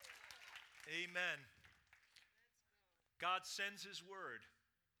Amen. God sends his word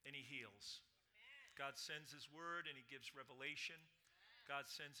and he heals. God sends his word and he gives revelation.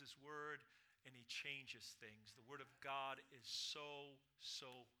 God sends his word and he changes things. The word of God is so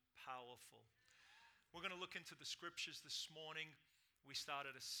powerful. We're going to look into the scriptures this morning. We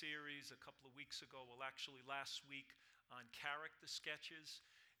started a series a couple of weeks ago, well actually last week, on character sketches.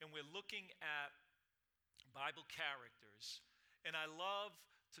 And we're looking at Bible characters. And I love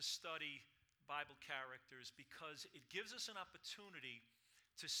to study Bible characters because it gives us an opportunity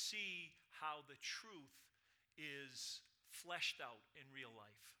to see how the truth is fleshed out in real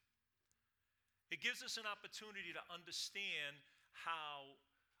life. It gives us an opportunity to understand how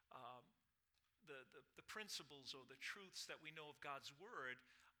the principles or the truths that we know of God's Word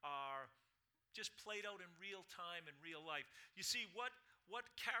are just played out in real time in real life. You see, what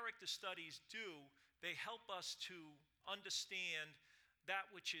character studies do, they help us to understand that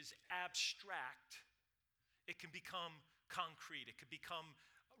which is abstract. It can become concrete. It can become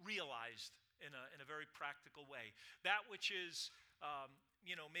realized in a very practical way. That which is,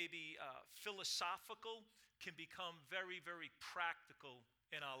 maybe philosophical can become very, very practical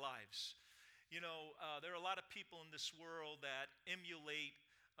in our lives. There are a lot of people in this world that emulate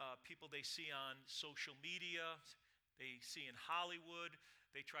people they see on social media, they see in Hollywood.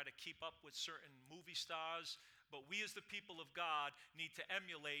 They try to keep up with certain movie stars. But we as the people of God need to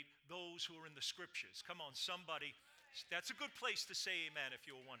emulate those who are in the scriptures. Come on, somebody. That's a good place to say amen if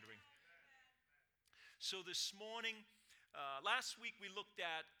you were wondering. So this morning, last week we looked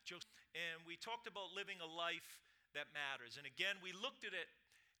at Joseph, and we talked about living a life that matters. And again, we looked at it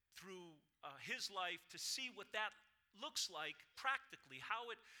through his life to see what that looks like practically, how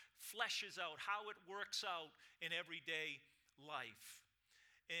it fleshes out, how it works out in everyday life.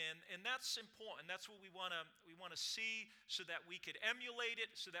 And that's important. That's what we want to see so that we could emulate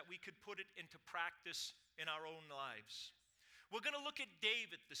it, so that we could put it into practice in our own lives. We're going to look at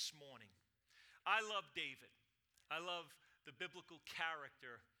David this morning. I love David. I love the biblical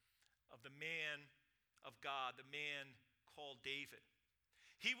character of the man of God, the man called David.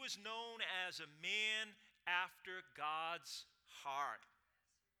 He was known as a man after God's heart.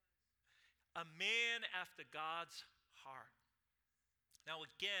 A man after God's heart. Now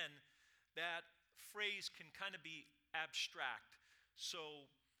again, that phrase can kind of be abstract. So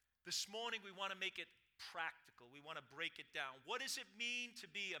this morning we want to make it practical. We want to break it down. What does it mean to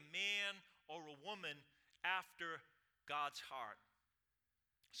be a man or a woman after God's heart?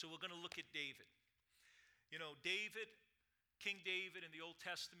 So we're going to look at David. King David in the Old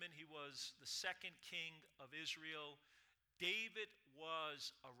Testament, he was the second king of Israel. David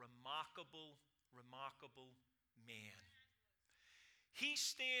was a remarkable man. He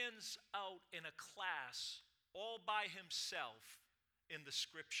stands out in a class all by himself in the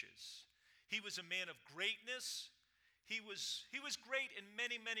scriptures. He was a man of greatness. He was great in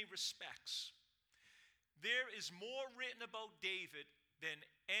many respects. There is more written about David than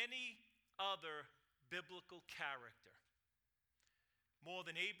any other biblical character. More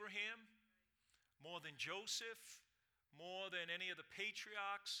than Abraham, more than Joseph, more than any of the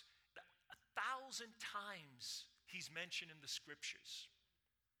patriarchs. 1,000 times he's mentioned in the scriptures.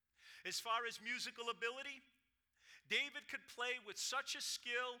 As far as musical ability, David could play with such a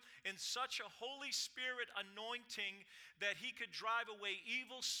skill and such a Holy Spirit anointing that he could drive away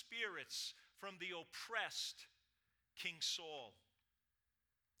evil spirits from the oppressed King Saul.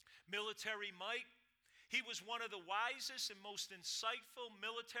 Military might, he was one of the wisest and most insightful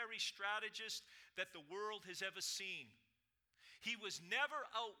military strategists that the world has ever seen. He was never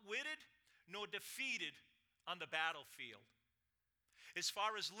outwitted nor defeated on the battlefield. As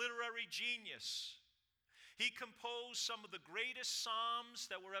far as literary genius, he composed some of the greatest psalms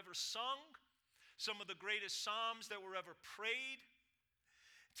that were ever sung, some of the greatest psalms that were ever prayed.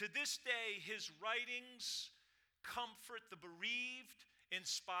 To this day, his writings comfort the bereaved,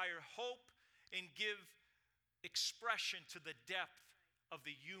 inspire hope, and give expression to the depth of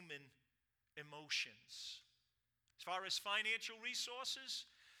the human emotions. As far as financial resources,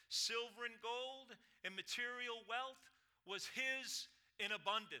 silver and gold and material wealth was his in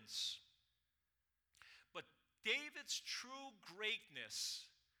abundance. But David's true greatness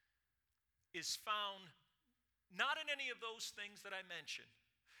is found not in any of those things that I mentioned,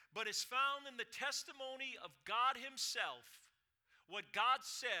 but is found in the testimony of God himself, what God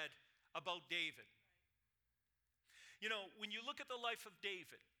said about David. When you look at the life of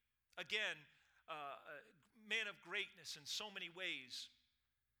David, again, a man of greatness in so many ways,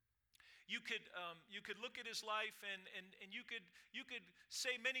 you could look at his life and you could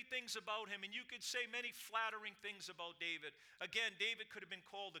say many things about him, and you could say many flattering things about David. Again, David could have been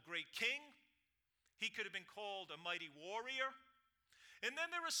called a great king. He could have been called a mighty warrior. And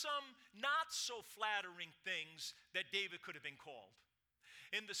then there are some not so flattering things that David could have been called.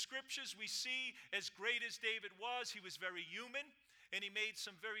 In the scriptures, we see as great as David was, he was very human, and he made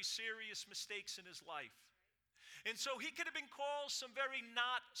some very serious mistakes in his life. And so he could have been called some very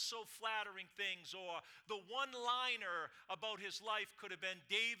not so flattering things, or the one-liner about his life could have been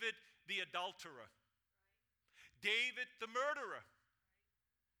David the adulterer, David the murderer.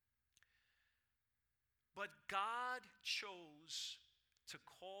 But God chose to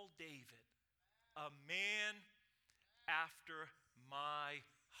call David a man after my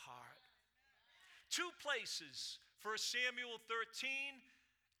heart. Two places, 1 Samuel 13,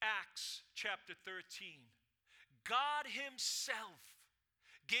 Acts chapter 13. God himself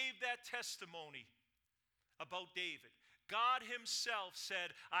gave that testimony about David. God himself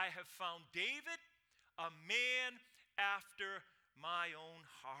said, I have found David, a man after my own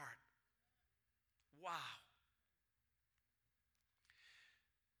heart. Wow.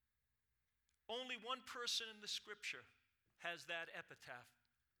 Only one person in the scripture has that epitaph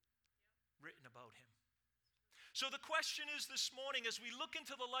written about him. So the question is this morning, as we look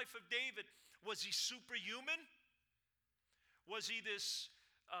into the life of David, was he superhuman? Was he this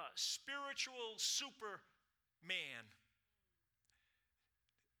spiritual superman?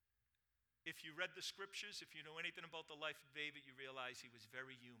 If you read the scriptures, if you know anything about the life of David, you realize he was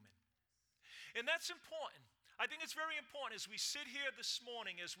very human. And that's important. I think it's very important as we sit here this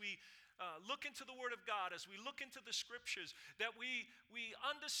morning, as we look into the Word of God, as we look into the Scriptures, that we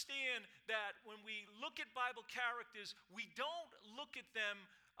understand that when we look at Bible characters, we don't look at them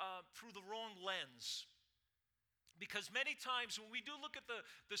through the wrong lens. Because many times when we do look at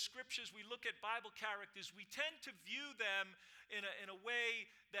the Scriptures, we look at Bible characters, we tend to view them in a way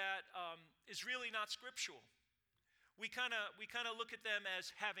that is really not scriptural. We kind of look at them as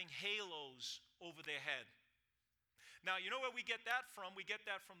having halos over their head. Now, you know where we get that from? We get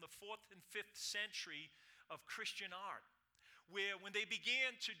that from the 4th and 5th century of Christian art, where when they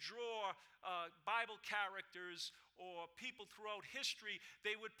began to draw Bible characters or people throughout history,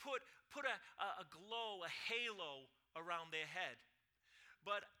 they would put a glow, a halo around their head.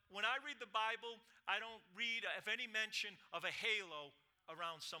 But when I read the Bible, I don't read of any mention of a halo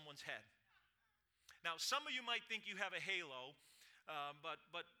around someone's head. Now, some of you might think you have a halo,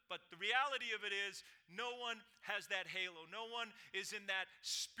 but the reality of it is no one has that halo. No one is in that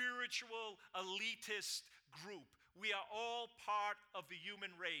spiritual elitist group. We are all part of the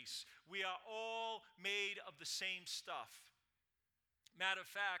human race. We are all made of the same stuff. Matter of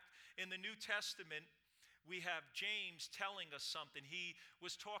fact, in the New Testament, we have James telling us something. He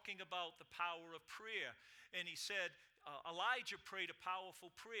was talking about the power of prayer, and he said Elijah prayed a powerful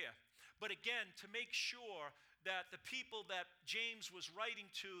prayer. But again, to make sure that the people that James was writing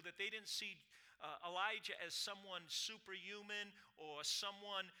to, that they didn't see Elijah as someone superhuman or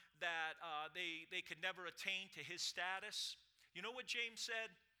someone that they could never attain to his status. You know what James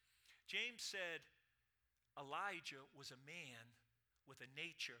said? James said Elijah was a man with a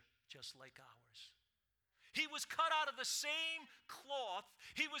nature just like ours. He was cut out of the same cloth.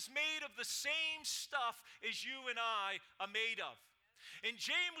 He was made of the same stuff as you and I are made of. And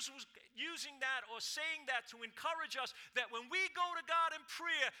James was using that or saying that to encourage us that when we go to God in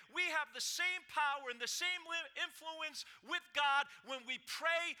prayer, we have the same power and the same influence with God when we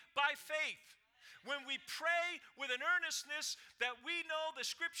pray by faith. When we pray with an earnestness that we know the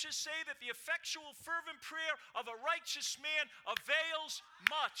scriptures say that the effectual fervent prayer of a righteous man avails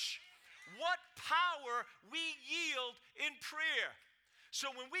much. What power we yield in prayer. So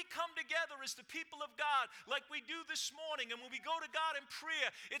when we come together as the people of God, like we do this morning, and when we go to God in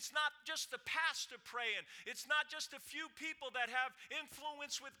prayer, it's not just the pastor praying. It's not just a few people that have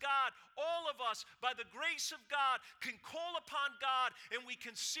influence with God. All of us, by the grace of God, can call upon God, and we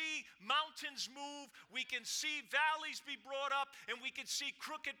can see mountains move, we can see valleys be brought up, and we can see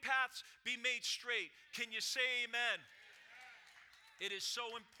crooked paths be made straight. Can you say amen? It is so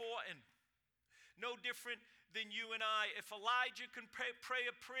important. No different than you and I. If Elijah can pray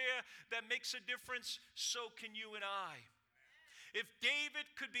a prayer that makes a difference, so can you and I. If David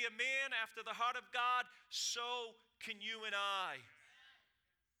could be a man after the heart of God, so can you and I.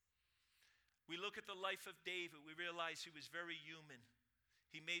 We look at the life of David, we realize he was very human.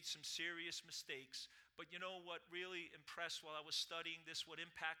 He made some serious mistakes. But you know what really impressed while I was studying this, what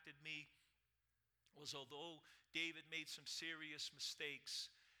impacted me, was although David made some serious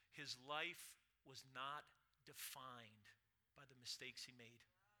mistakes, his life was not defined by the mistakes he made.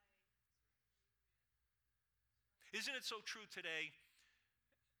 Isn't it so true today?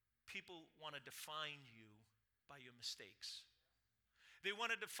 People want to define you by your mistakes. They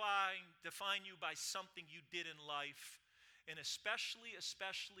want to define you by something you did in life. And especially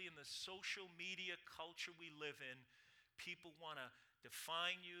in the social media culture we live in, people want to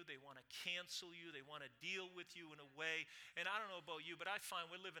define you. They want to cancel you. They want to deal with you in a way. And I don't know about you, but I find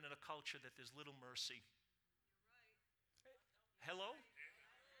we're living in a culture that there's little mercy. Hello?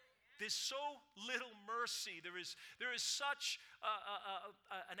 There's so little mercy. There is such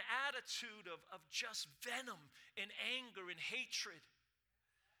an attitude of just venom and anger and hatred.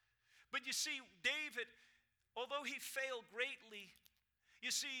 But you see, David, although he failed greatly,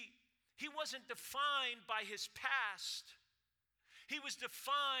 you see, he wasn't defined by his past. He was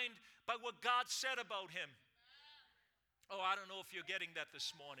defined by what God said about him. Oh, I don't know if you're getting that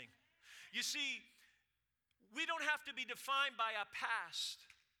this morning. You see, we don't have to be defined by our past.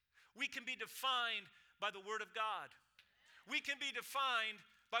 We can be defined by the Word of God. We can be defined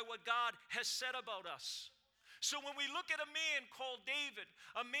by what God has said about us. So when we look at a man called David,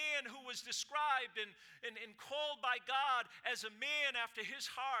 a man who was described and called by God as a man after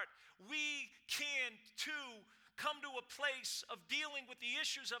his heart, we can too come to a place of dealing with the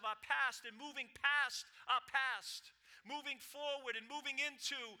issues of our past and moving past our past, moving forward and moving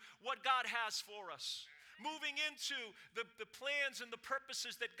into what God has for us. Moving into the plans and the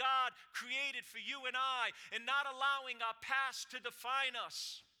purposes that God created for you and I, and not allowing our past to define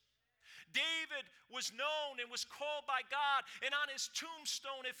us. David was known and was called by God, and on his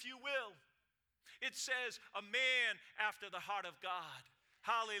tombstone, if you will, it says, a man after the heart of God.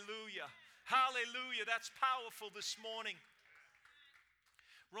 Hallelujah. Hallelujah. That's powerful this morning.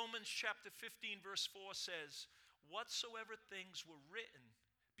 Romans chapter 15, verse 4 says, whatsoever things were written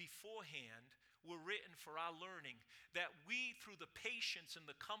beforehand were written for our learning, that we, through the patience and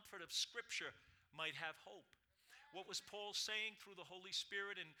the comfort of Scripture, might have hope. What was Paul saying through the Holy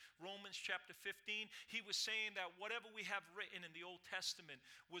Spirit in Romans chapter 15? He was saying that whatever we have written in the Old Testament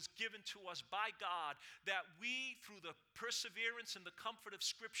was given to us by God, that we, through the perseverance and the comfort of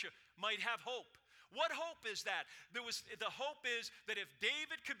Scripture, might have hope. What hope is that? The hope is that if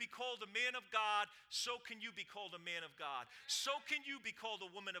David could be called a man of God, so can you be called a man of God. So can you be called a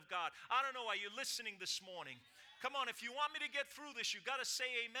woman of God. I don't know, are you listening this morning? Come on, if you want me to get through this, you got to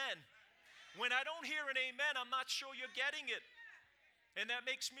say amen. When I don't hear an amen, I'm not sure you're getting it. And that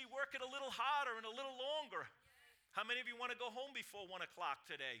makes me work it a little harder and a little longer. How many of you want to go home before 1 o'clock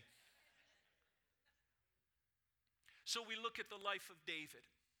today? So we look at the life of David.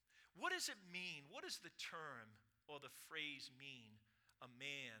 What does it mean? What does the term or the phrase mean? A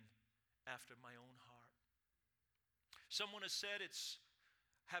man after my own heart. Someone has said it's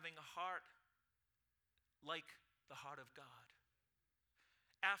having a heart like the heart of God.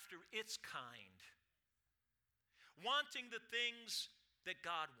 After its kind. Wanting the things that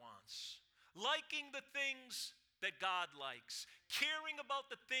God wants. Liking the things that God likes. Caring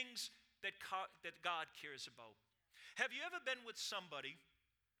about the things that God cares about. Have you ever been with somebody?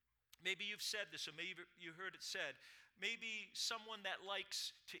 Maybe you've said this, or maybe you heard it said. Maybe someone that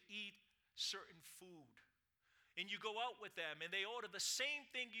likes to eat certain food. And you go out with them, and they order the same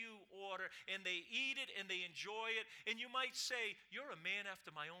thing you order, and they eat it, and they enjoy it. And you might say, you're a man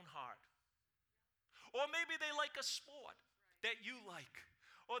after my own heart. Or maybe they like a sport that you like.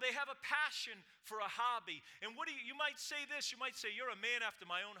 Or they have a passion for a hobby. And you might say this, you might say, you're a man after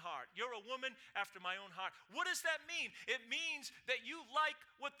my own heart. You're a woman after my own heart. What does that mean? It means that you like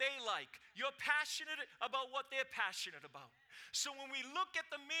what they like. You're passionate about what they're passionate about. So when we look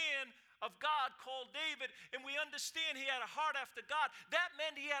at the man of God called David, and we understand he had a heart after God, that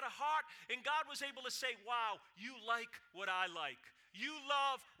meant he had a heart, and God was able to say, wow, you like what I like. You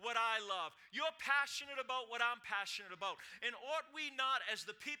love what I love. You're passionate about what I'm passionate about. And ought we not, as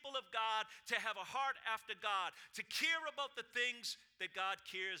the people of God, to have a heart after God, to care about the things that God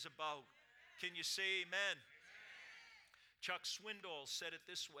cares about? Can you say amen? Chuck Swindoll said it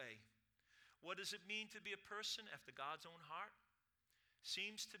this way. What does it mean to be a person after God's own heart?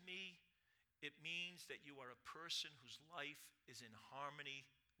 Seems to me it means that you are a person whose life is in harmony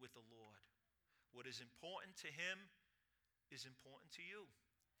with the Lord. What is important to him is important to you.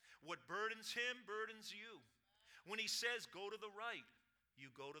 What burdens him burdens you. When he says go to the right, you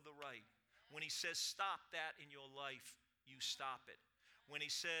go to the right. When he says stop that in your life, you stop it. When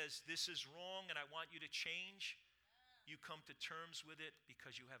he says this is wrong and I want you to change, you come to terms with it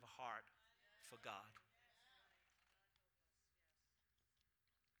because you have a heart for God.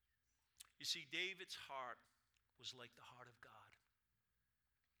 You see, David's heart was like the heart of God.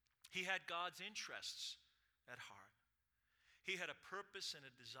 He had God's interests at heart. He had a purpose and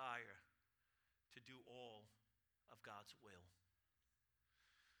a desire to do all of God's will.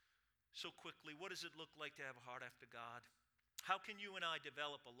 So quickly, what does it look like to have a heart after God? How can you and I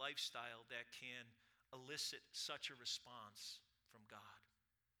develop a lifestyle that can elicit such a response from God?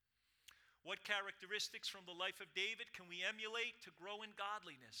 What characteristics from the life of David can we emulate to grow in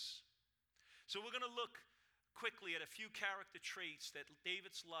godliness? So we're going to look quickly at a few character traits that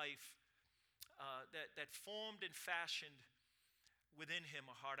David's life that formed and fashioned within him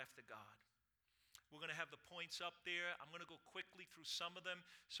a heart after God. We're going to have the points up there. I'm going to go quickly through some of them.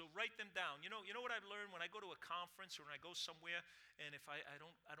 So write them down. You know what I've learned when I go to a conference or when I go somewhere, and if I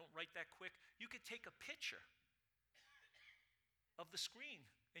don't write that quick, you could take a picture of the screen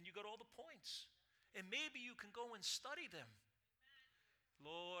and you got all the points. And maybe you can go and study them.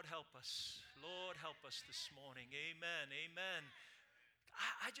 Lord help us. Lord help us this morning. Amen. Amen.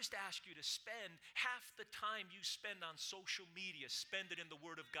 I just ask you to spend half the time you spend on social media, spend it in the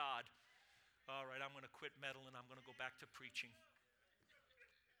Word of God. All right, I'm going to quit meddling. I'm going to go back to preaching.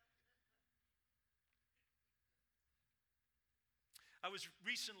 I was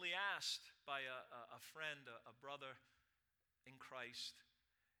recently asked by a friend, a brother in Christ.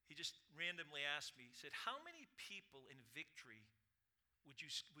 He just randomly asked me, he said, how many people in Victory would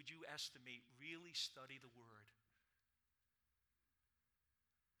you estimate really study the Word?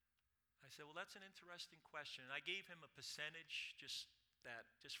 I said, well, that's an interesting question. And I gave him a percentage just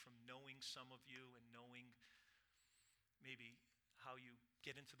from knowing some of you and knowing maybe how you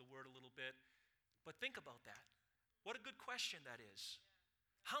get into the Word a little bit. But think about that. What a good question that is.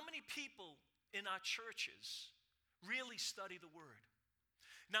 How many people in our churches really study the Word?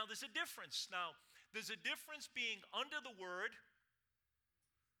 Now, there's a difference. There's a difference being under the Word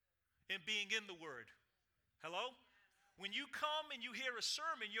and being in the Word. Hello? When you come and you hear a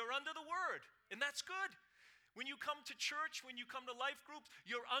sermon, you're under the Word, and that's good. When you come to church, when you come to life groups,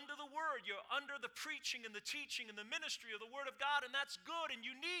 you're under the Word. You're under the preaching and the teaching and the ministry of the Word of God, and that's good, and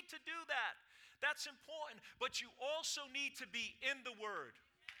you need to do that. That's important, but you also need to be in the Word.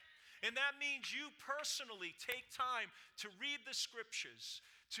 And that means you personally take time to read the Scriptures,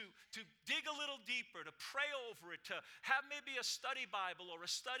 to dig a little deeper, to pray over it, to have maybe a study Bible or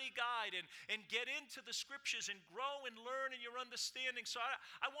a study guide and get into the Scriptures and grow and learn in your understanding. So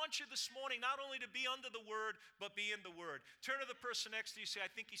I want you this morning not only to be under the Word, but be in the Word. Turn to the person next to you and say,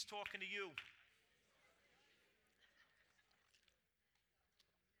 I think he's talking to you.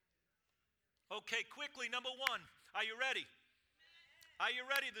 Okay, quickly, number one. Are you ready? Are you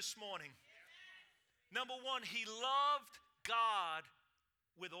ready this morning? Number one, he loved God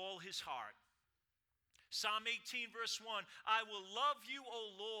with all his heart. Psalm 18, verse 1, I will love you, O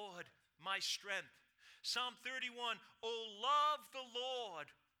Lord, my strength. Psalm 31, O love the Lord,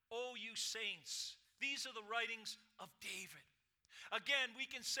 O you saints. These are the writings of David. Again, we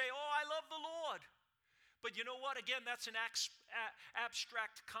can say, oh, I love the Lord. But you know what? Again, that's an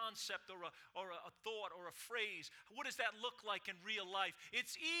abstract concept or a thought or a phrase. What does that look like in real life?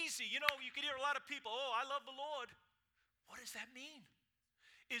 It's easy. You know, you can hear a lot of people, oh, I love the Lord. What does that mean?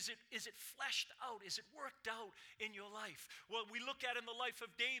 Is it fleshed out? Is it worked out in your life? Well, we look at in the life of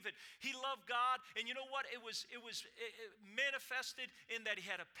David. He loved God, and you know what? It manifested in that he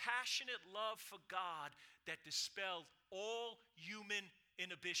had a passionate love for God that dispelled all human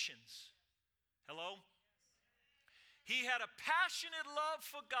inhibitions. Hello? He had a passionate love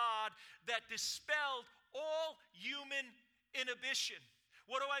for God that dispelled all human inhibition.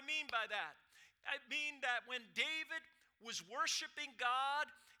 What do I mean by that? I mean that when David was worshiping God,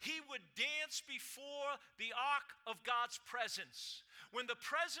 he would dance before the ark of God's presence. When the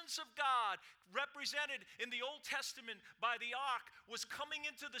presence of God, represented in the Old Testament by the ark, was coming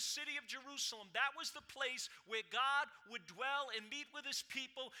into the city of Jerusalem, that was the place where God would dwell and meet with his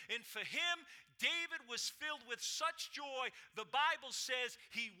people. And for him, David was filled with such joy, the Bible says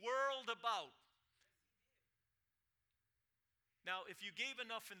he whirled about. Now, if you gave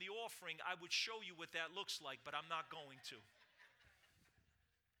enough in the offering, I would show you what that looks like, but I'm not going to.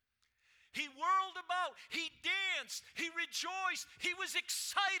 He whirled about, he danced, he rejoiced, he was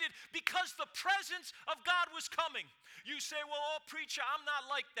excited because the presence of God was coming. You say, well, oh, preacher, I'm not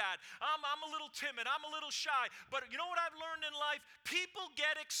like that. I'm a little timid, I'm a little shy. But you know what I've learned in life? People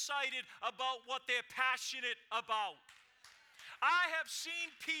get excited about what they're passionate about. I have seen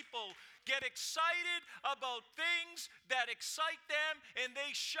people get excited about things that excite them, and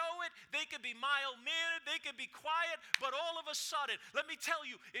they show it. They could be mild-mannered, they could be quiet, but all of a sudden, let me tell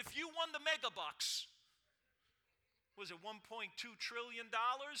you, if you won the mega bucks, was it $1.2 trillion?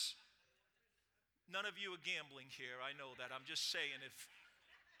 None of you are gambling here, I know that. I'm just saying, if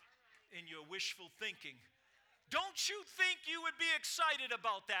in your wishful thinking. Don't you think you would be excited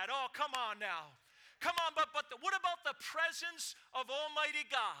about that? Oh, come on now. Come on, what about the presence of Almighty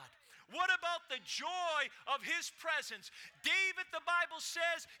God? What about the joy of his presence? David, the Bible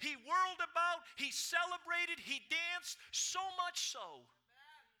says, he whirled about, he celebrated, he danced, so much so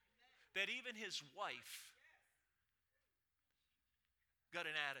that even his wife got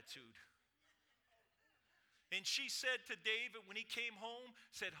an attitude. And she said to David when he came home,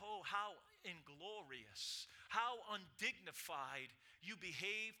 said, "Oh, how inglorious, how undignified you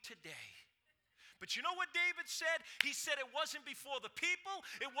behave today." But you know what David said? He said, it wasn't before the people,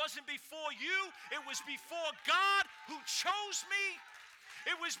 it wasn't before you, it was before God who chose me.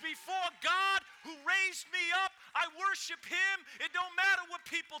 It was before God who raised me up. I worship him. It don't matter what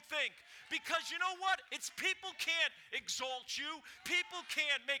people think. Because you know what? It's people can't exalt you. People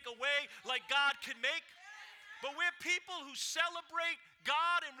can't make a way like God can make. But we're people who celebrate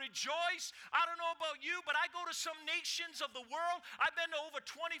God and rejoice. I don't know about you, but I go to some nations of the world. I've been to over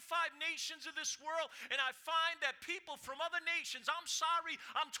 25 nations of this world, and I find that people from other nations, I'm sorry,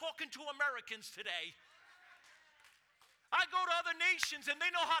 I'm talking to Americans today. I go to other nations, and they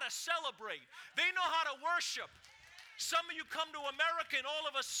know how to celebrate. They know how to worship. Some of you come to America, and all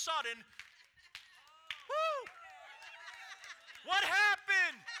of a sudden, whoo! What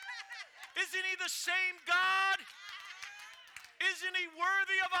happened? Isn't he the same God? Isn't he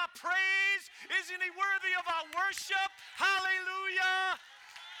worthy of our praise? Isn't he worthy of our worship? Hallelujah.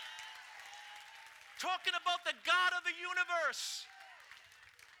 Talking about the God of the universe.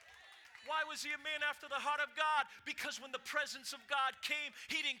 Why was he a man after the heart of God? Because when the presence of God came,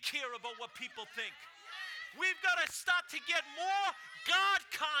 he didn't care about what people think. We've got to start to get more God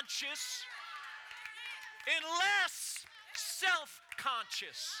conscious and less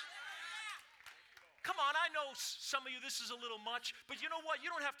self-conscious. Come on, I know some of you, this is a little much, but you know what?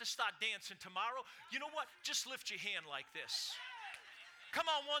 You don't have to start dancing tomorrow. You know what? Just lift your hand like this. Come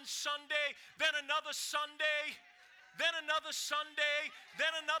on, one Sunday, then another Sunday, then another Sunday,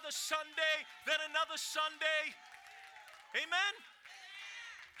 then another Sunday, then another Sunday. Amen?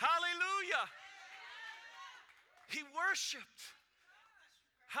 Hallelujah. He worshiped.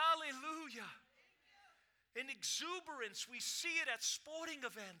 Hallelujah. In exuberance, we see it at sporting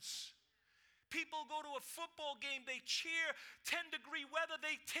events. People go to a football game, they cheer, 10-degree weather,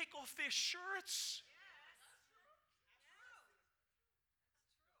 they take off their shirts.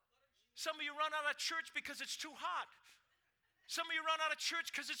 Some of you run out of church because it's too hot. Some of you run out of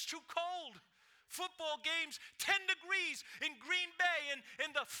church because it's too cold. Football games, 10 degrees in Green Bay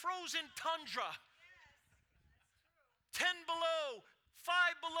in the frozen tundra. 10 below, 5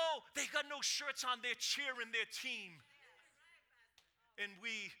 below, they got no shirts on, they're cheering their team. And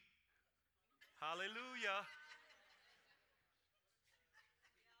we, hallelujah.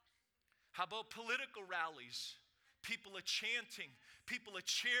 How about political rallies? People are chanting. People are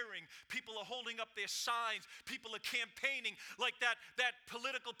cheering. People are holding up their signs. People are campaigning like that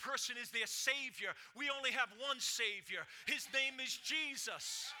political person is their savior. We only have one savior. His name is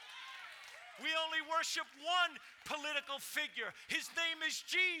Jesus. We only worship one political figure. His name is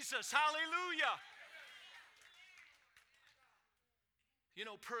Jesus. Hallelujah. You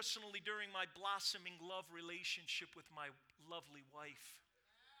know, personally, during my blossoming love relationship with my lovely wife,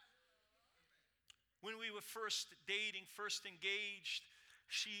 when we were first dating, first engaged,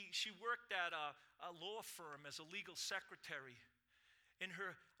 she worked at a law firm as a legal secretary. And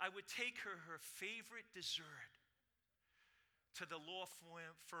I would take her favorite dessert to the law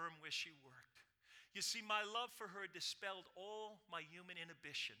firm where she worked. You see, my love for her dispelled all my human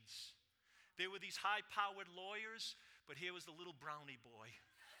inhibitions. There were these high-powered lawyers, but here was the little brownie boy.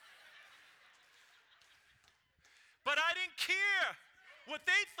 But I didn't care what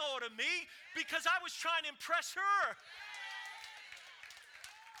they thought of me because I was trying to impress her.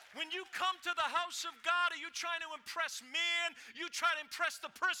 When you come to the house of God, are you trying to impress man? You try to impress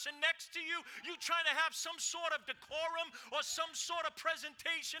the person next to you? You trying to have some sort of decorum or some sort of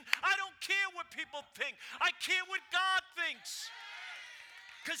presentation? I don't care what people think. I care what God thinks.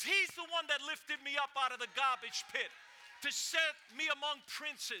 Because he's the one that lifted me up out of the garbage pit to set me among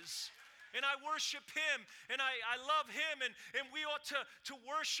princes. And I worship him, and I love him, and we ought to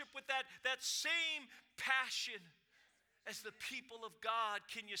worship with that same passion as the people of God.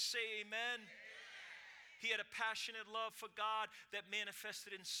 Can you say amen? He had a passionate love for God that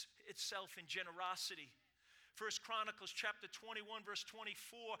manifested itself in generosity. 1 Chronicles chapter 21, verse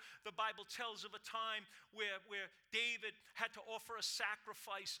 24, the Bible tells of a time where David had to offer a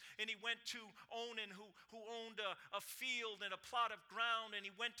sacrifice, and he went to Onan, who owned a field and a plot of ground, and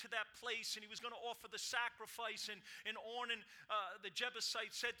he went to that place, and he was going to offer the sacrifice, and Onan, the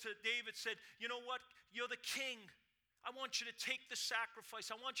Jebusite, said to David, you know what, you're the king. I want you to take the sacrifice.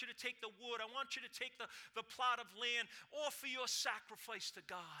 I want you to take the wood. I want you to take the plot of land. Offer your sacrifice to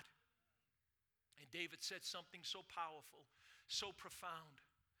God. And David said something so powerful, so profound.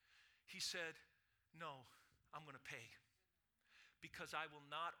 He said, no, I'm going to pay. Because I will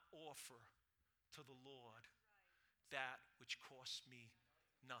not offer to the Lord that which costs me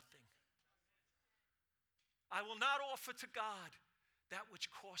nothing. I will not offer to God that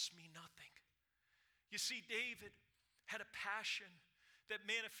which costs me nothing. You see, David had a passion that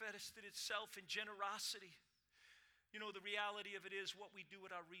manifested itself in generosity. You know, the reality of it is what we do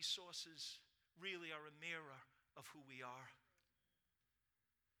with our resources really are a mirror of who we are.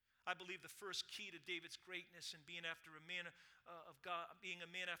 I believe the first key to David's greatness and being after a man of God, being a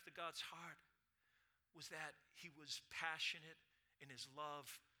man after God's heart, was that he was passionate in his love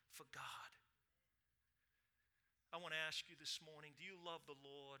for God. I want to ask you this morning, do you love the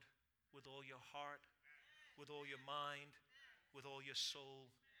Lord with all your heart, with all your mind, with all your soul,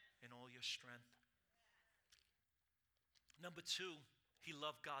 and all your strength? Number two, he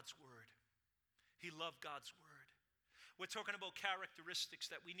loved God's word. He loved God's word. We're talking about characteristics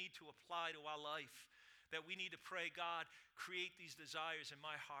that we need to apply to our life, that we need to pray, God, create these desires in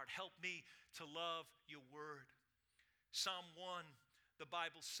my heart. Help me to love your word. Psalm 1, the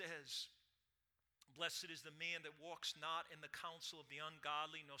Bible says, blessed is the man that walks not in the counsel of the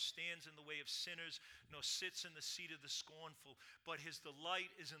ungodly, nor stands in the way of sinners, nor sits in the seat of the scornful. But his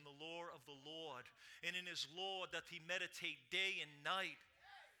delight is in the law of the Lord, and in his law doth he meditate day and night.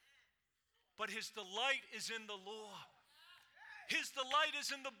 But his delight is in the law. His delight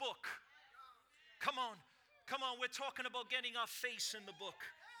is in the book. Come on, we're talking about getting our face in the book.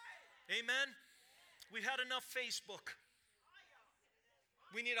 Amen? We've had enough Facebook.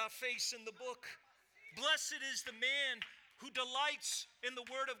 We need our face in the book. Blessed is the man who delights in the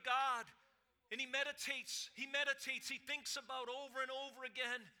word of God. And he meditates, he thinks about over and over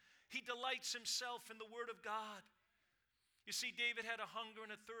again. He delights himself in the word of God. You see, David had a hunger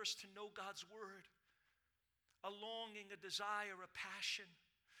and a thirst to know God's word. A longing, a desire, a passion.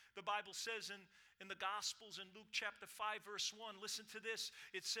 The Bible says in the Gospels in Luke chapter 5 verse 1, listen to this.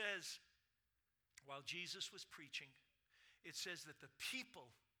 It says, while Jesus was preaching, it says that the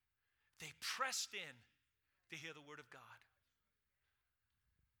people, they pressed in to hear the word of God.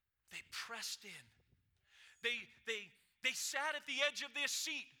 They pressed in. They sat at the edge of their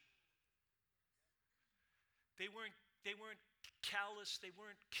seat. They weren't callous. They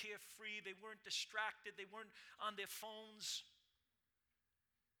weren't carefree. They weren't distracted. They weren't on their phones.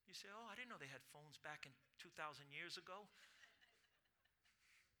 You say, oh, I didn't know they had phones back in 2,000 years ago.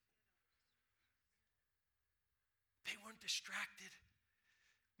 They weren't distracted.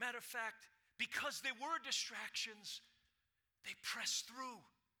 Matter of fact, because there were distractions, they pressed through.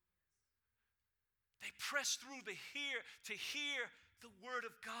 They pressed through to hear the word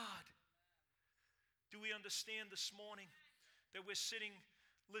of God. Do we understand this morning that we're sitting,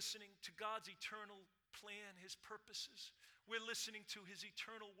 listening to God's eternal plan, his purposes? We're listening to his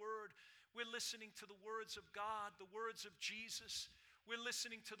eternal word. We're listening to the words of God, the words of Jesus. We're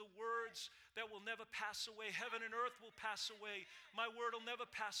listening to the words that will never pass away. Heaven and earth will pass away. My word will never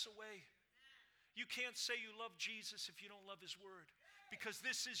pass away. You can't say you love Jesus if you don't love his word. Because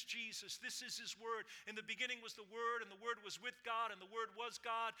this is Jesus. This is his word. In the beginning was the word, and the word was with God, and the word was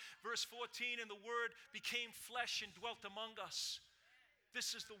God. Verse 14, and the word became flesh and dwelt among us.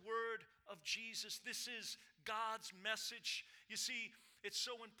 This is the word of Jesus. This is God's message. You see, it's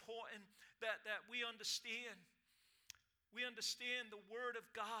so important that we understand. We understand the word of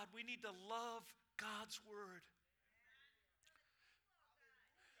God. We need to love God's word.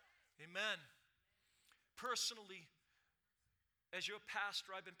 Amen. Personally, as your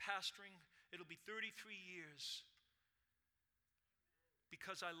pastor, I've been pastoring, it'll be 33 years.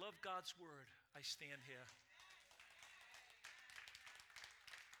 Because I love God's word, I stand here.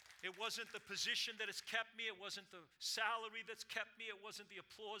 It wasn't the position that has kept me. It wasn't the salary that's kept me. It wasn't the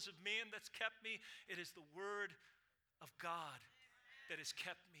applause of man that's kept me. It is the word of God that has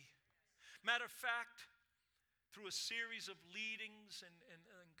kept me. Matter of fact, through a series of leadings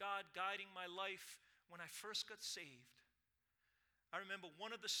and God guiding my life, when I first got saved, I remember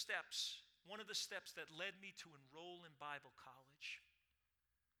one of the steps that led me to enroll in Bible college.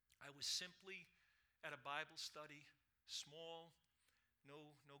 I was simply at a Bible study, small,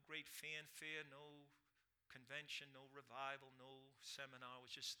 no great fanfare, no convention, no revival, no seminar.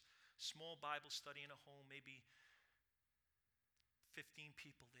 It was just small Bible study in a home, maybe 15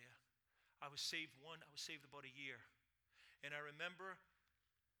 people there. I was saved about a year. And I remember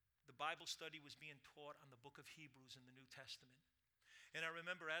the Bible study was being taught on the book of Hebrews in the New Testament. And I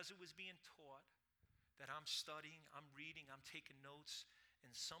remember as it was being taught that I'm studying, I'm reading, I'm taking notes, and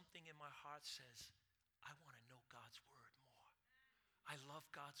something in my heart says, I want to know God's word more. I love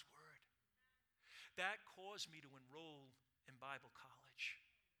God's word. That caused me to enroll in Bible college,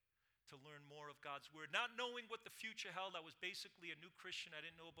 to learn more of God's word. Not knowing what the future held, I was basically a new Christian. I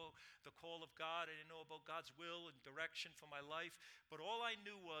didn't know about the call of God. I didn't know about God's will and direction for my life. But all I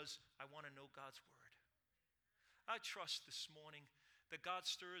knew was, I want to know God's word. I trust this morning that God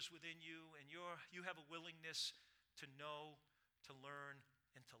stirs within you and you have a willingness to know, to learn,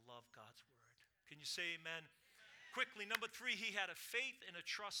 and to love God's word. Can you say amen? Quickly, number 3, he had a faith and a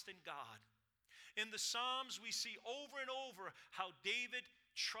trust in God. In the Psalms, we see over and over how David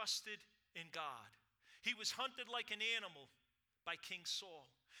trusted in God. He was hunted like an animal by King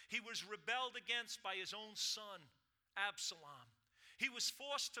Saul. He was rebelled against by his own son, Absalom. He was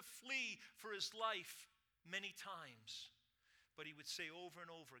forced to flee for his life many times. But he would say over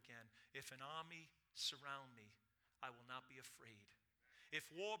and over again, if an army surround me, I will not be afraid. If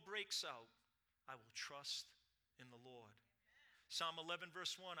war breaks out, I will trust in the Lord. Psalm 11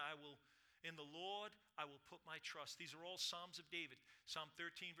 verse 1, in the Lord I will put my trust. These are all Psalms of David. Psalm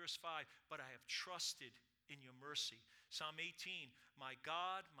 13 verse 5, but I have trusted in your mercy. Psalm 18, my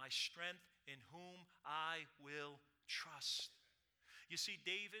God, my strength, in whom I will trust. You see,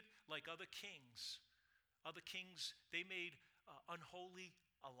 David, like other kings, they made unholy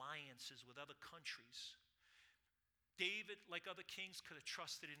alliances with other countries. David, like other kings, could have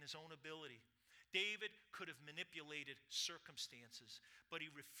trusted in his own ability. David could have manipulated circumstances, but he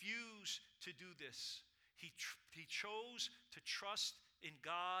refused to do this. He chose to trust in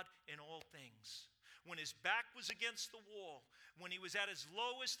God in all things. When his back was against the wall, when he was at his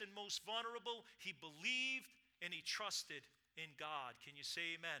lowest and most vulnerable, he believed and he trusted in God. Can you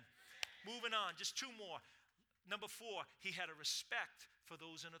say amen? Moving on, just 2 more. Number 4, he had a respect for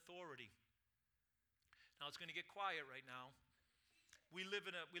those in authority. Now it's going to get quiet right now. We live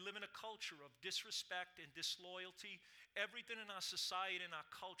in a culture of disrespect and disloyalty. Everything in our society and our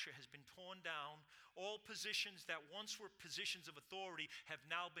culture has been torn down. All positions that once were positions of authority have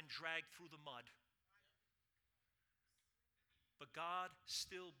now been dragged through the mud. But God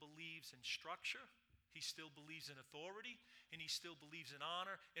still believes in structure. He still believes in authority, and he still believes in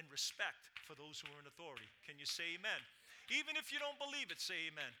honor and respect for those who are in authority. Can you say amen? Even if you don't believe it,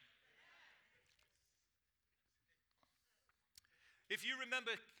 say amen. If you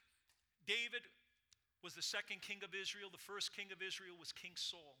remember, David was the second king of Israel. The first king of Israel was King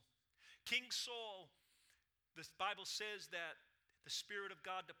Saul. King Saul, the Bible says that the Spirit of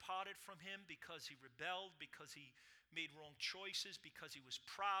God departed from him because he rebelled, because he made wrong choices, because he was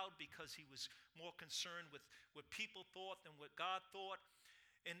proud, because he was more concerned with what people thought than what God thought.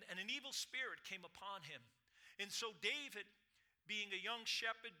 And an evil spirit came upon him. And so David, being a young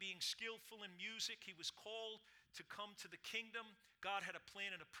shepherd, being skillful in music, he was called to come to the kingdom. God had a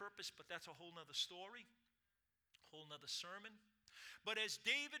plan and a purpose, but that's a whole nother story, a whole nother sermon. But as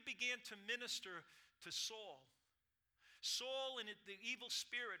David began to minister to Saul and the evil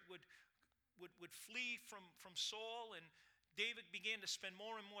spirit would flee from Saul, and David began to spend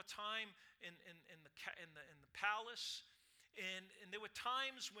more and more time in the palace. And there were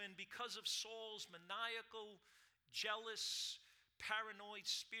times when, because of Saul's maniacal, jealous, paranoid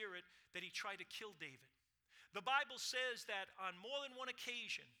spirit, that he tried to kill David. The Bible says that on more than one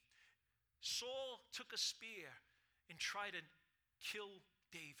occasion, Saul took a spear and tried to kill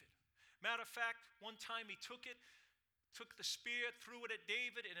David. Matter of fact, one time he took the spear, threw it at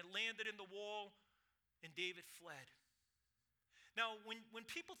David, and it landed in the wall, and David fled. Now, when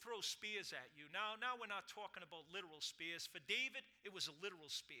people throw spears at you, now we're not talking about literal spears. For David, it was a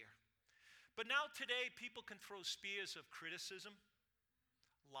literal spear. But now today, people can throw spears of criticism,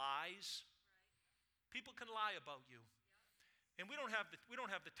 lies. People can lie about you. And we don't have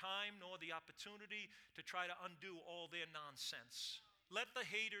the time nor the opportunity to try to undo all their nonsense. Let the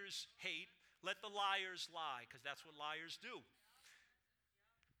haters hate. Let the liars lie, because that's what liars do.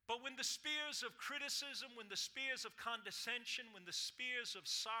 But when the spears of criticism, when the spears of condescension, when the spears of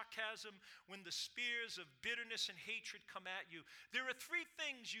sarcasm, when the spears of bitterness and hatred come at you, there are 3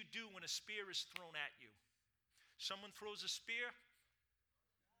 things you do when a spear is thrown at you. Someone throws a spear,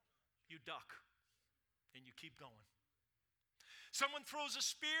 you duck, and you keep going. Someone throws a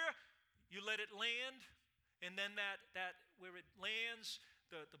spear, you let it land, and then that where it lands,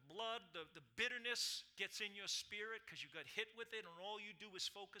 the blood, the bitterness gets in your spirit because you got hit with it, and all you do is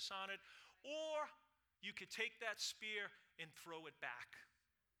focus on it. Or you could take that spear and throw it back.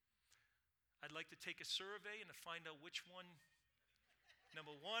 I'd like to take a survey and to find out which one,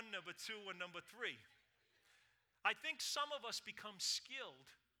 number 1, number 2, or number 3. I think some of us become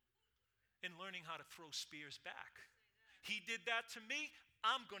skilled in learning how to throw spears back. He did that to me,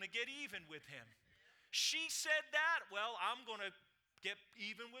 I'm going to get even with him. She said that, well, I'm going to get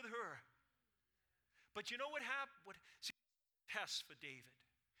even with her. But you know what happened? See, test for David.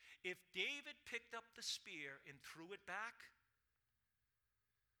 If David picked up the spear and threw it back,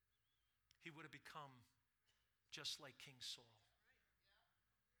 he would have become just like King Saul.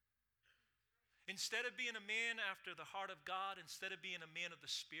 Instead of being a man after the heart of God, instead of being a man of the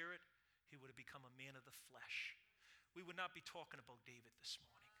Spirit, he would have become a man of the flesh. We would not be talking about David this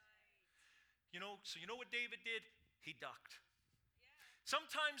morning. So you know what David did? He ducked.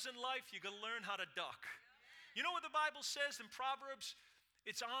 Sometimes in life, you got to learn how to duck. You know what the Bible says in Proverbs?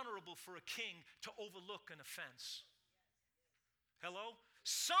 It's honorable for a king to overlook an offense. Hello?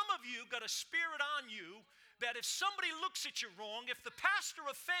 Some of you got a spirit on you that if somebody looks at you wrong, if the pastor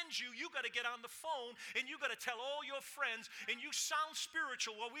offends you, you got to get on the phone and you got to tell all your friends, and you sound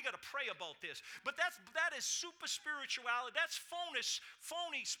spiritual. Well, we got to pray about this. But that is super spirituality. That's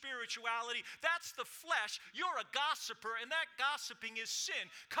phony spirituality. That's the flesh. You're a gossiper, and that gossiping is sin.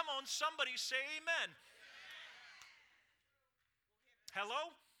 Come on, somebody say amen.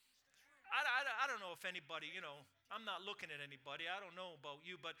 Hello? I don't know if anybody, I'm not looking at anybody. I don't know about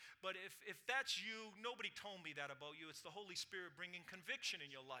you, but if that's you, nobody told me that about you. It's the Holy Spirit bringing conviction in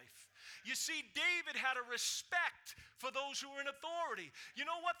your life. You see, David had a respect for those who were in authority. You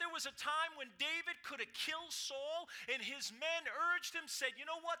know what? There was a time when David could have killed Saul, and his men urged him, said, you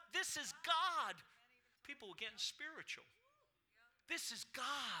know what? This is God. People were getting spiritual. This is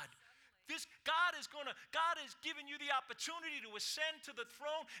God. God is giving you the opportunity to ascend to the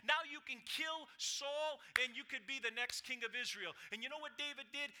throne. Now you can kill Saul and you could be the next king of Israel. And you know what David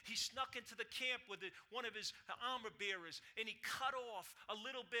did? He snuck into the camp with one of his armor bearers, and he cut off a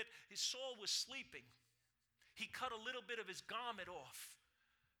little bit. Saul was sleeping. He cut a little bit of his garment off.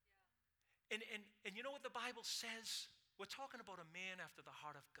 And you know what the Bible says? We're talking about a man after the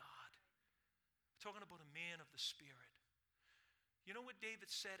heart of God. We're talking about a man of the Spirit. You know what David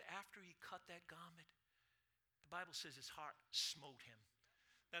said after he cut that garment? The Bible says his heart smote him.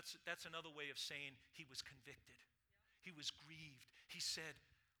 That's another way of saying he was convicted. He was grieved. He said,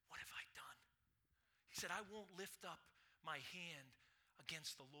 what have I done? He said, I won't lift up my hand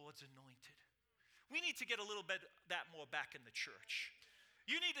against the Lord's anointed. We need to get a little bit that more back in the church.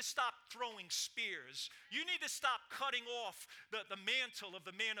 You need to stop throwing spears. You need to stop cutting off the mantle of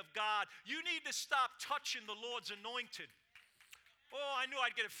the man of God. You need to stop touching the Lord's anointed. Oh, I knew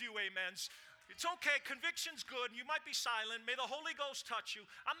I'd get a few amens. It's okay. Conviction's good. You might be silent. May the Holy Ghost touch you.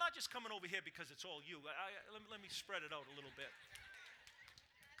 I'm not just coming over here because it's all you. Let me spread it out a little bit.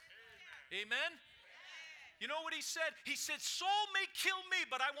 Amen? You know what he said? He said, Saul may kill me,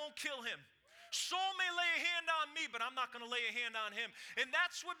 but I won't kill him. Saul may lay a hand on me, but I'm not going to lay a hand on him. And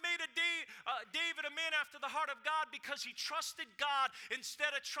that's what made David a man after the heart of God, because he trusted God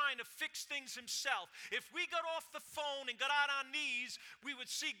instead of trying to fix things himself. If we got off the phone and got on our knees, we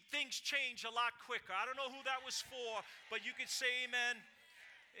would see things change a lot quicker. I don't know who that was for, but you could say amen.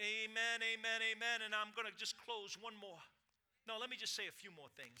 Amen, amen, amen. And I'm going to just close one more. No, let me just say a few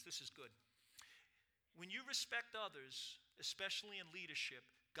more things. This is good. When you respect others, especially in leadership,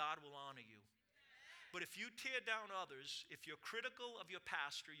 God will honor you. But if you tear down others, if you're critical of your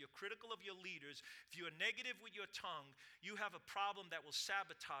pastor, you're critical of your leaders, if you're negative with your tongue, you have a problem that will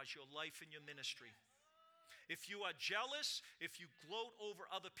sabotage your life and your ministry. If you are jealous, if you gloat over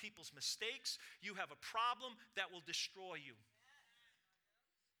other people's mistakes, you have a problem that will destroy you.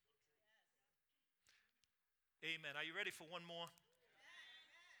 Amen. Are you ready for one more?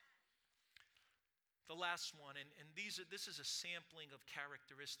 The last one, and this is a sampling of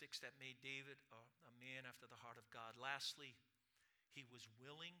characteristics that made David a man after the heart of God. Lastly, he was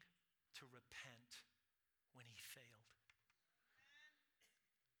willing to repent when he failed.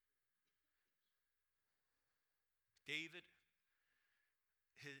 David,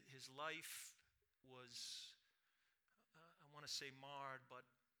 his life was, I want to say marred, but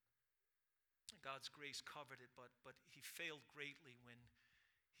God's grace covered it, but he failed greatly when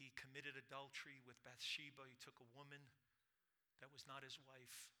he committed adultery with Bathsheba. He took a woman that was not his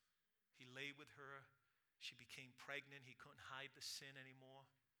wife. He lay with her. She became pregnant. He couldn't hide the sin anymore.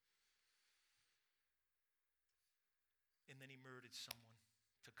 And then he murdered someone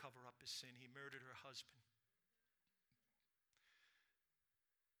to cover up his sin. He murdered her husband.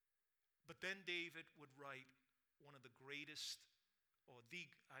 But then David would write one of the greatest, or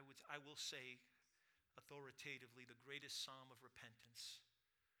I will say authoritatively, the greatest psalm of repentance.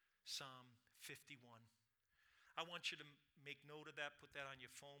 Psalm 51. I want you to make note of that, put that on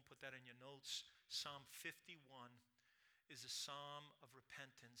your phone, put that in your notes. Psalm 51 is a psalm of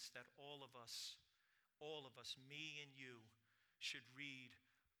repentance Commandments that all of us, me and you, should read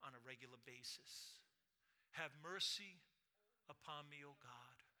on a regular basis. Have mercy upon me, O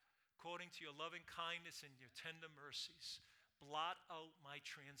God, according to your loving kindness and your tender mercies. Blot out my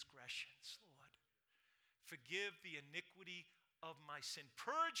transgressions, Lord. Forgive the iniquity of my sin.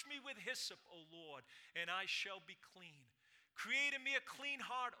 Purge me with hyssop, O Lord, and I shall be clean. Create in me a clean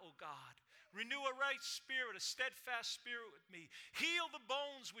heart, O God. Renew a right spirit, a steadfast spirit with me. Heal the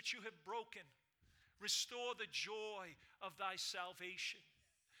bones which you have broken. Restore the joy of thy salvation.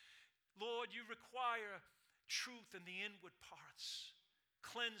 Lord, you require truth in the inward parts.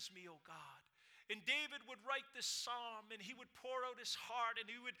 Cleanse me, O God. And David would write this psalm, and he would pour out his heart, and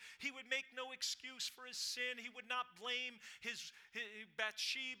he would make no excuse for his sin. He would not blame his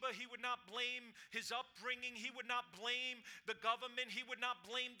Bathsheba. He would not blame his upbringing. He would not blame the government. He would not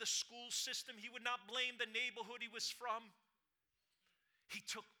blame the school system. He would not blame the neighborhood he was from. He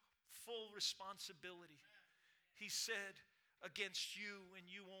took full responsibility. He said, against you and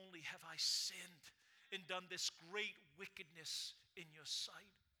you only have I sinned and done this great wickedness in your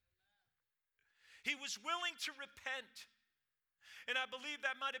sight. He was willing to repent. And I believe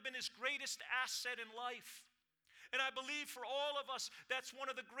that might have been his greatest asset in life. And I believe for all of us, that's one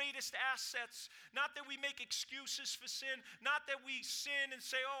of the greatest assets. Not that we make excuses for sin, not that we sin and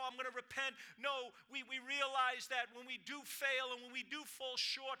say, oh, I'm going to repent. No, we realize that when we do fail and when we do fall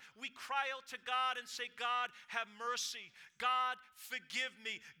short, we cry out to God and say, God, have mercy. God, forgive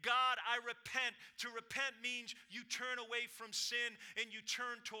me. God, I repent. To repent means you turn away from sin and you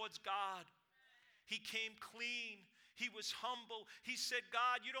turn towards God. He came clean. He was humble. He said,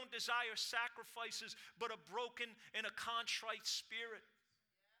 God, you don't desire sacrifices, but a broken and a contrite spirit.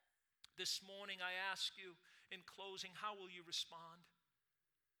 This morning, I ask you, in closing, how will you respond?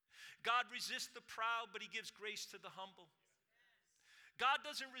 God resists the proud, but he gives grace to the humble. God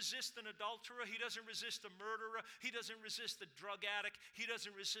doesn't resist an adulterer. He doesn't resist a murderer. He doesn't resist a drug addict. He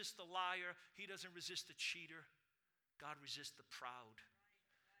doesn't resist a liar. He doesn't resist a cheater. God resists the proud.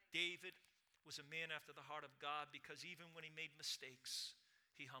 David was a man after the heart of God because even when he made mistakes,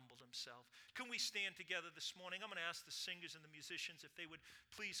 he humbled himself. Can we stand together this morning? I'm going to ask the singers and the musicians if they would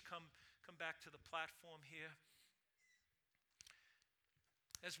please come back to the platform here.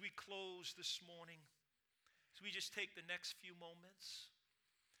 As we close this morning, as we just take the next few moments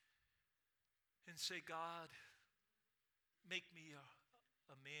and say, God, make me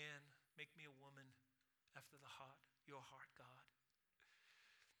a man, make me a woman after your heart, God.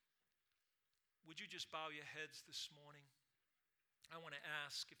 Would you just bow your heads this morning? I want to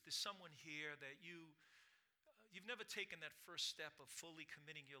ask if there's someone here that you've never taken that first step of fully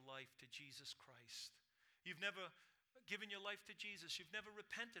committing your life to Jesus Christ. You've never given your life to Jesus. You've never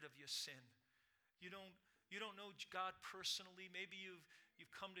repented of your sin. You don't know God personally. Maybe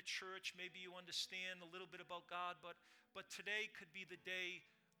you've come to church. Maybe you understand a little bit about God, but today could be the day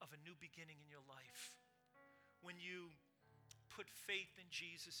of a new beginning in your life. When you put faith in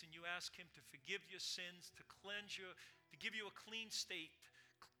Jesus and you ask him to forgive your sins, to cleanse you, to give you a clean slate,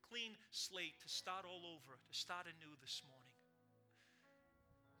 to start all over, to start anew this morning.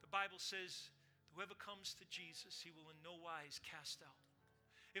 The Bible says, whoever comes to Jesus, he will in no wise cast out.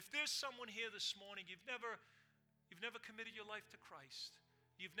 If there's someone here this morning, you've never committed your life to Christ,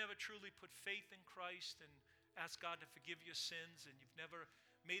 you've never truly put faith in Christ and asked God to forgive your sins, and you've never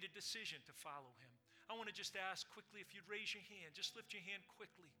made a decision to follow him, I want to just ask quickly if you'd raise your hand. Just lift your hand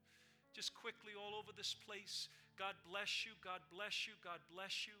quickly. Just quickly all over this place. God bless you. God bless you. God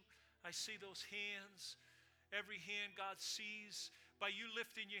bless you. I see those hands. Every hand God sees. By you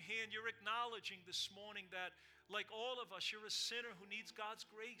lifting your hand, you're acknowledging this morning that, like all of us, you're a sinner who needs God's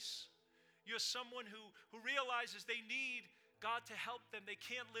grace. You're someone who realizes they need God to help them. They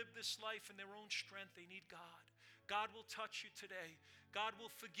can't live this life in their own strength. They need God. God will touch you today. God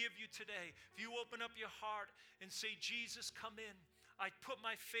will forgive you today. If you open up your heart and say, Jesus, come in. I put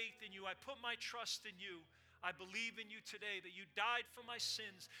my faith in you. I put my trust in you. I believe in you today that you died for my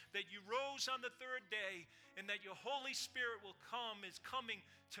sins, that you rose on the third day, and that your Holy Spirit is coming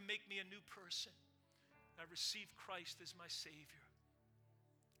to make me a new person. I receive Christ as my Savior.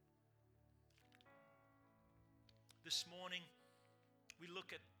 This morning, we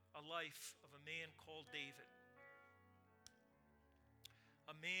look at a life of a man called David.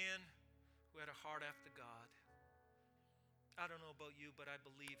 A man who had a heart after God. I don't know about you, but I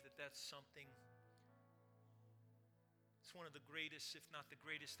believe that that's something. It's one of the greatest, if not the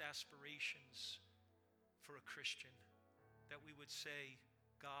greatest, aspirations for a Christian. That we would say,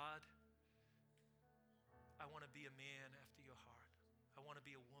 God, I want to be a man after your heart. I want to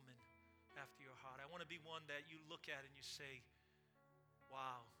be a woman after your heart. I want to be one that you look at and you say,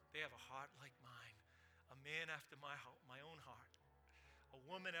 wow, heart like mine, a man after my own heart, a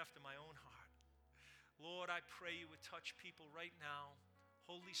woman after my own heart. Lord, I pray you would touch people right now.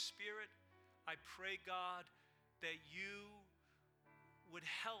 Holy Spirit, I pray, God, that you would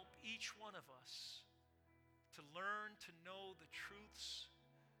help each one of us to learn to know the truths,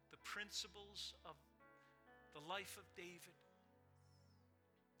 the principles of the life of David.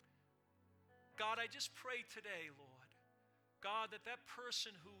 God, I just pray today, Lord, God, that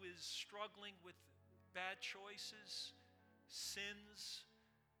person who is struggling with bad choices, sins,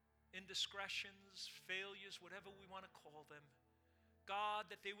 indiscretions, failures, whatever we want to call them, God,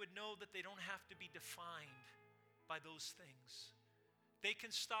 that they would know that they don't have to be defined by those things. They can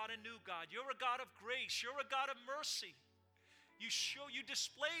start anew, God. You're a God of grace. You're a God of mercy. You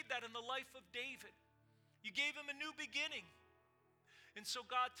displayed that in the life of David. You gave him a new beginning. And so,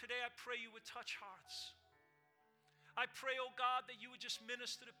 God, today I pray you would touch hearts. I pray, oh God, that you would just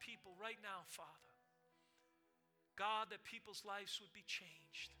minister to people right now, Father. God, that people's lives would be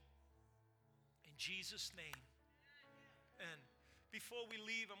changed. In Jesus' name. And before we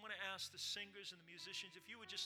leave, I'm going to ask the singers and the musicians if you would just